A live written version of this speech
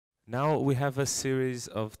Now we have a series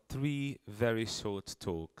of 3 very short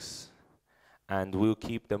talks, and we'll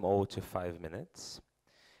keep them all to 5 minutes.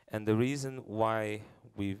 And the reason why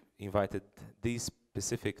we've invited these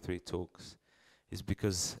specific 3 talks is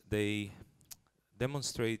because they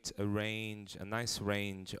demonstrate a nice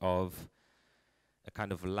range of a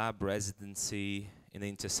kind of lab residency in the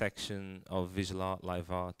intersection of visual art, live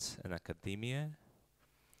art, and academia.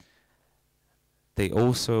 They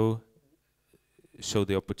also show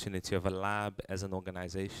the opportunity of a lab as an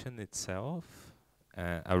organization itself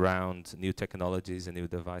around new technologies and new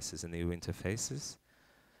devices and new interfaces,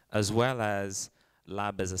 as well as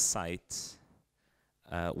lab as a site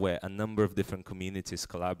where a number of different communities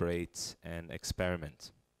collaborate and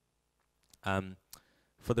experiment.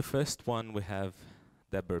 For the first one, we have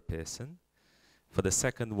Deborah Pearson. For the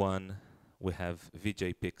second one, we have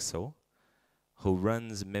Vijay Pixel, who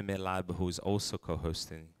runs Meme Lab, who is also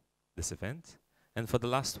co-hosting this event. And for the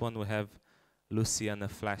last one, we have Luciana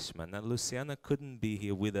Flashman. Now, Luciana couldn't be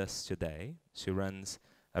here with us today. She runs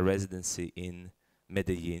a residency in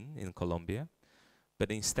Medellin, in Colombia.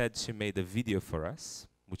 But instead, she made a video for us,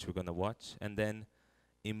 which we're going to watch. And then,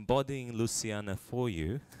 embodying Luciana for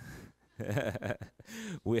you,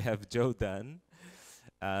 we have Joe Dunn,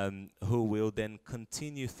 who will then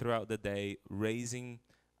continue throughout the day raising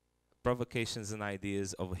provocations and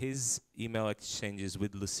ideas of his email exchanges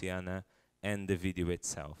with Luciana and the video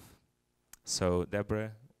itself. So,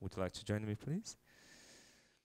 Deborah, would you like to join me, please?